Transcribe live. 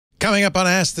Coming up on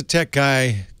Ask the Tech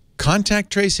Guy,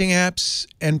 contact tracing apps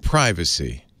and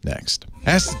privacy. Next.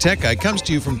 Ask the Tech Guy comes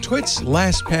to you from TWiT's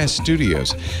LastPass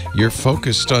Studios. You're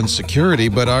focused on security,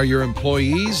 but are your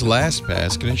employees?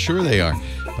 LastPass can ensure they are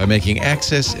by making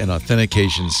access and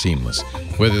authentication seamless.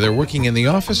 Whether they're working in the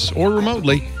office or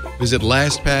remotely, visit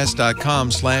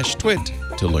lastpass.com/twit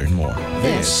to learn more.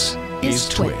 This is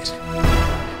TWiT.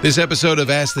 This episode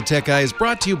of Ask the Tech Guy is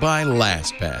brought to you by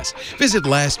LastPass. Visit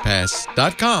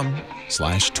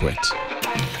lastpass.com/twit.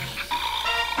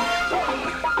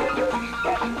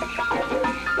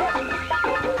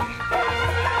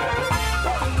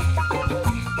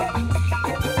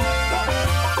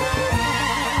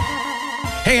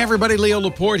 Hey everybody, Leo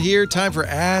Laporte here. Time for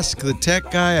Ask the Tech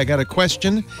Guy. I got a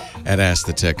question at Ask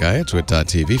the Tech Guy at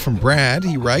twit.tv from Brad.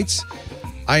 He writes,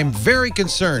 I am very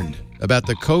concerned about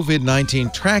the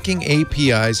COVID-19 tracking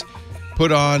APIs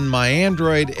put on my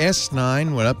Android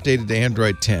S9 when updated to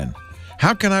Android 10.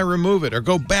 How can I remove it or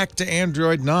go back to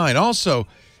Android 9? Also,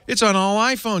 it's on all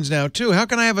iPhones now, too. How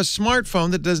can I have a smartphone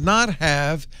that does not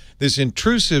have this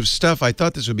intrusive stuff? I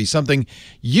thought this would be something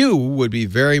you would be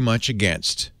very much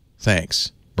against.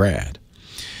 Thanks, Brad.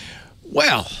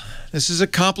 Well, this is a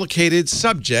complicated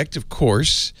subject, of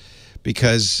course,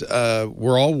 because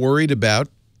we're all worried about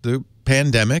the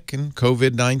pandemic and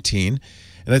COVID-19,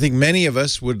 and I think many of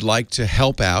us would like to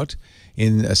help out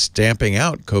in stamping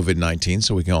out COVID-19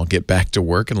 so we can all get back to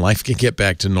work and life can get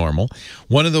back to normal.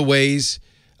 One of the ways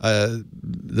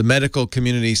the medical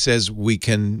community says we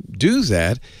can do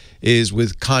that is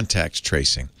with contact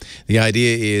tracing. The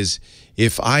idea is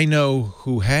if I know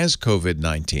who has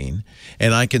COVID-19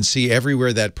 and I can see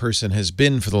everywhere that person has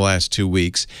been for the last 2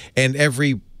 weeks and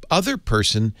every other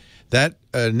person that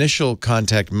initial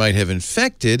contact might have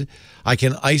infected, I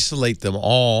can isolate them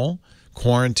all,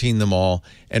 quarantine them all,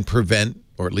 and prevent,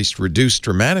 or at least reduce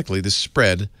dramatically, the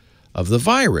spread of the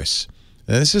virus.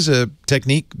 Now, this is a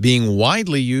technique being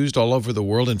widely used all over the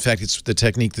world. In fact, it's the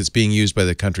technique that's being used by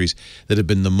the countries that have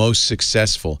been the most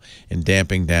successful in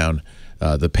damping down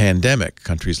the pandemic,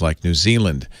 countries like New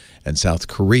Zealand and South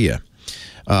Korea.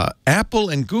 Apple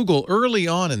and Google, early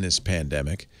on in this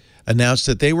pandemic, announced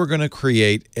that they were going to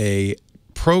create a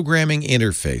programming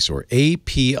interface, or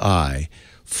API,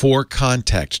 for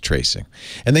contact tracing.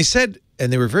 And they said,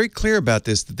 and they were very clear about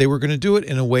this, that they were going to do it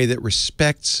in a way that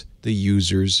respects the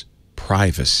user's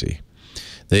privacy.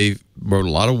 They wrote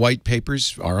a lot of white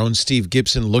papers. Our own Steve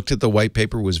Gibson looked at the white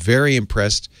paper, was very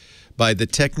impressed by the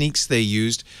techniques they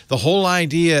used. The whole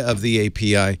idea of the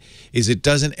API is it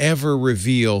doesn't ever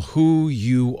reveal who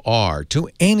you are to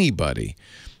anybody,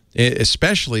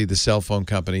 especially the cell phone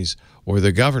companies or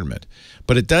the government.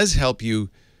 But it does help you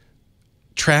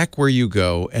track where you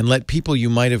go and let people you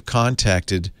might have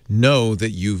contacted know that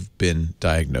you've been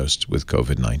diagnosed with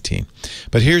COVID-19.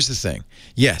 But here's the thing.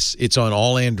 Yes, it's on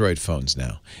all Android phones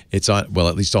now. It's on, well,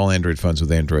 at least all Android phones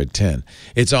with Android 10.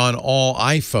 It's on all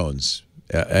iPhones,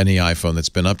 any iPhone that's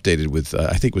been updated with,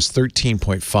 I think it was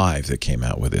 13.5 that came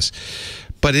out with this.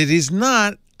 But it is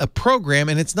not a program,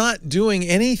 and it's not doing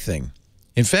anything.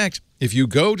 In fact, if you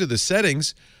go to the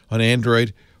settings on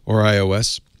Android or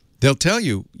iOS, they'll tell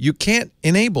you you can't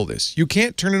enable this. You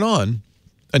can't turn it on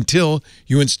until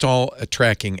you install a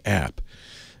tracking app.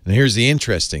 And here's the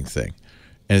interesting thing,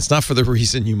 and it's not for the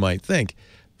reason you might think.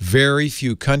 Very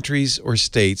few countries or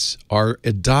states are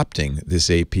adopting this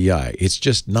API. It's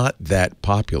just not that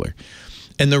popular.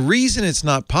 And the reason it's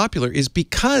not popular is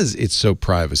because it's so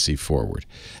privacy forward.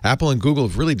 Apple and Google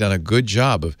have really done a good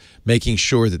job of making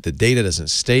sure that the data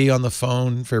doesn't stay on the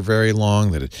phone for very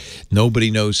long, that nobody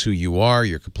knows who you are,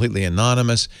 you're completely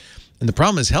anonymous. And the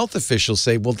problem is health officials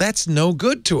say, well, that's no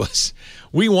good to us.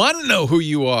 We want to know who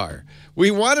you are. We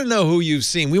want to know who you've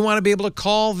seen. We want to be able to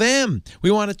call them.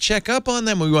 We want to check up on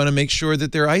them. We want to make sure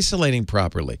that they're isolating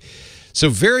properly. So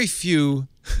very few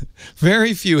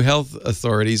health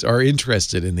authorities are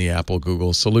interested in the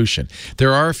Apple-Google solution.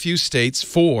 There are a few states,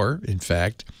 4, in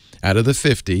fact, out of the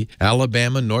 50,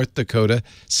 Alabama, North Dakota,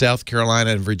 South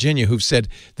Carolina, and Virginia, who've said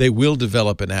they will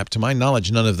develop an app. To my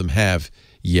knowledge, none of them have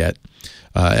yet.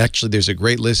 Actually, there's a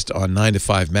great list on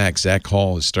 9to5Mac. Zach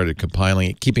Hall has started compiling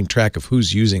it, keeping track of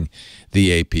who's using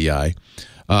the API.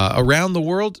 Around the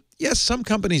world, yes, some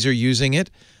companies are using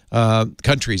it.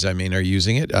 Countries, I mean, are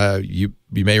using it. You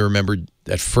may remember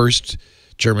at first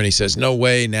Germany says, no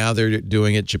way, now they're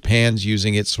doing it. Japan's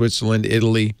using it, Switzerland,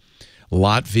 Italy,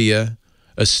 Latvia,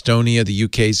 Estonia, the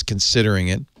UK's considering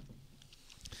it.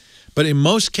 But in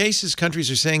most cases, countries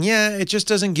are saying, yeah, it just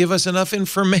doesn't give us enough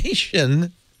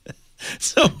information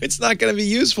So it's not going to be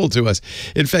useful to us.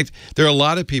 In fact, there are a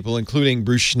lot of people, including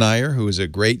Bruce Schneier, who is a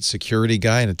great security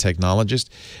guy and a technologist,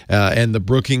 and the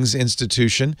Brookings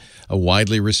Institution, a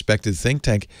widely respected think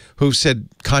tank, who've said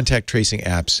contact tracing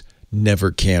apps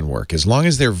never can work. As long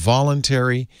as they're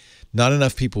voluntary, not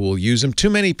enough people will use them. Too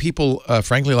many people,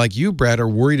 frankly, like you, Brad, are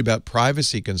worried about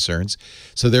privacy concerns,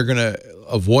 so they're going to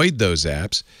avoid those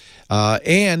apps.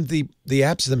 And the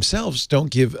apps themselves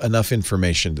don't give enough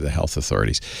information to the health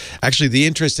authorities. Actually, the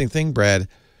interesting thing, Brad,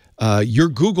 your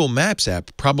Google Maps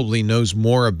app probably knows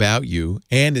more about you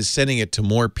and is sending it to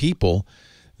more people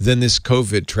than this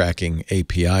COVID tracking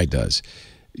API does.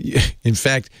 In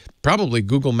fact, probably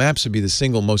Google Maps would be the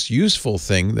single most useful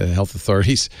thing that health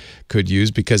authorities could use,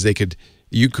 because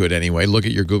you could anyway, look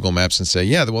at your Google Maps and say,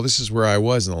 yeah, well, this is where I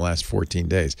was in the last 14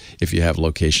 days, if you have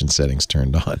location settings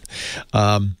turned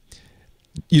on.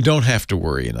 You don't have to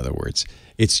worry, in other words.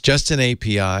 It's just an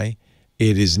API.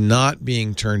 It is not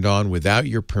being turned on without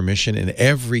your permission in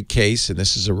every case, and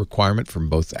this is a requirement from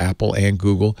both Apple and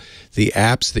Google. The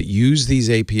apps that use these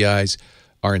APIs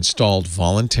are installed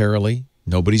voluntarily.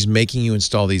 Nobody's making you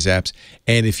install these apps.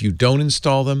 And if you don't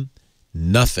install them,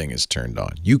 nothing is turned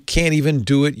on. You can't even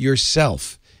do it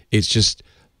yourself. It's just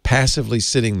passively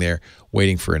sitting there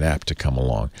waiting for an app to come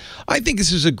along. I think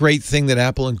this is a great thing that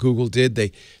Apple and Google did.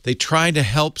 They tried to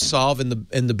help solve in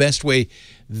the best way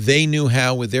they knew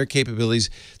how with their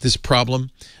capabilities this problem,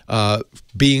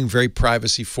 being very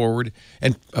privacy forward.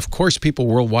 And of course, people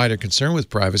worldwide are concerned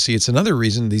with privacy. It's another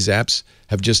reason these apps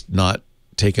have just not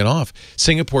taken off.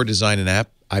 Singapore designed an app.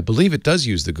 I believe it does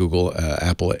use the Google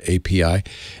Apple API, and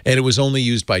it was only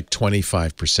used by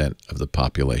 25% of the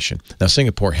population. Now,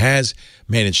 Singapore has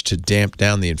managed to damp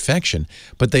down the infection,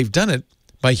 but they've done it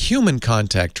by human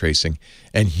contact tracing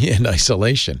and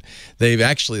isolation. They've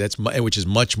actually, which is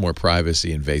much more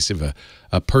privacy invasive.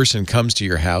 A person comes to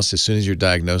your house as soon as you're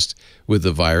diagnosed with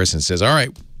the virus and says, all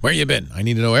right, where you been? I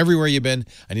need to know everywhere you've been.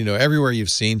 I need to know everywhere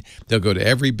you've seen. They'll go to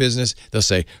every business. They'll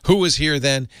say, who was here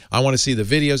then? I want to see the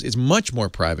videos. It's much more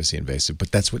privacy invasive,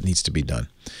 but that's what needs to be done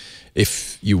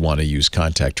if you want to use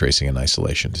contact tracing and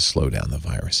isolation to slow down the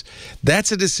virus.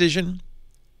 That's a decision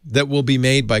that will be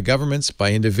made by governments,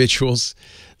 by individuals.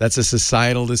 That's a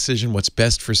societal decision, what's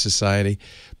best for society.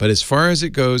 But as far as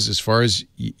it goes, as far as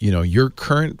your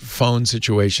current phone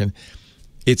situation,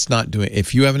 it's not doing.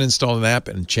 If you haven't installed an app,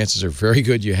 and chances are very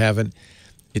good you haven't,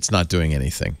 it's not doing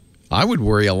anything. I would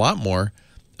worry a lot more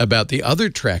about the other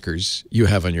trackers you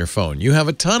have on your phone. You have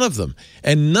a ton of them,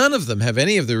 and none of them have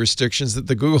any of the restrictions that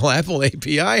the Google Apple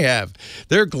API have.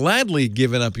 They're gladly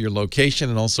giving up your location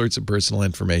and all sorts of personal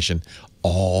information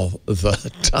all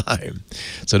the time.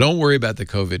 So don't worry about the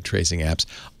COVID tracing apps.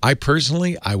 I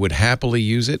would happily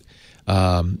use it.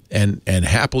 And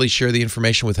happily share the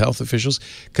information with health officials,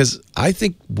 because I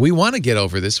think we want to get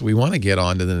over this. We want to get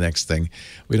on to the next thing.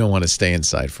 We don't want to stay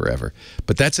inside forever.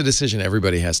 But that's a decision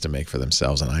everybody has to make for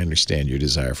themselves, and I understand your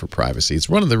desire for privacy. It's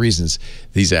one of the reasons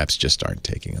these apps just aren't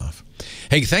taking off.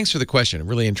 Hey, thanks for the question. A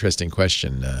really interesting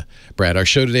question, Brad. Our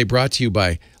show today brought to you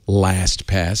by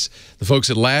LastPass. The folks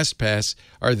at LastPass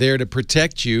are there to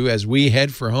protect you as we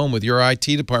head for home with your IT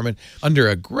department under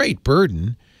a great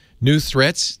burden. New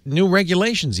threats, new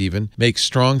regulations even, make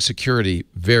strong security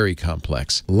very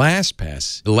complex.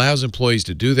 LastPass allows employees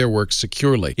to do their work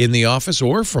securely in the office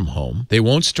or from home. They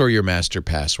won't store your master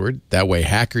password. That way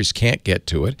hackers can't get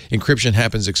to it. Encryption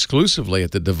happens exclusively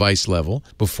at the device level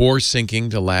before syncing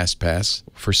to LastPass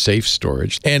for safe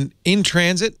storage. And in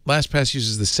transit, LastPass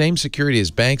uses the same security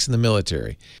as banks and the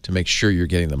military to make sure you're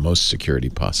getting the most security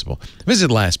possible.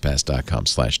 Visit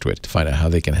LastPass.com/twit to find out how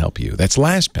they can help you. That's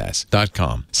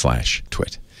LastPass.com/twit.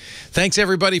 Thanks,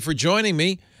 everybody, for joining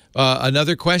me.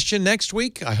 Another question next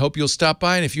week. I hope you'll stop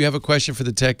by. And if you have a question for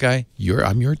the tech guy,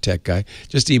 I'm your tech guy.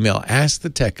 Just email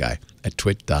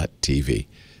askthetechguy@twit.tv.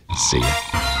 See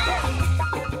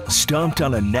ya. Stumped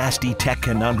on a nasty tech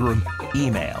conundrum?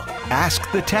 Email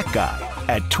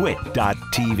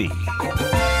askthetechguy@twit.tv.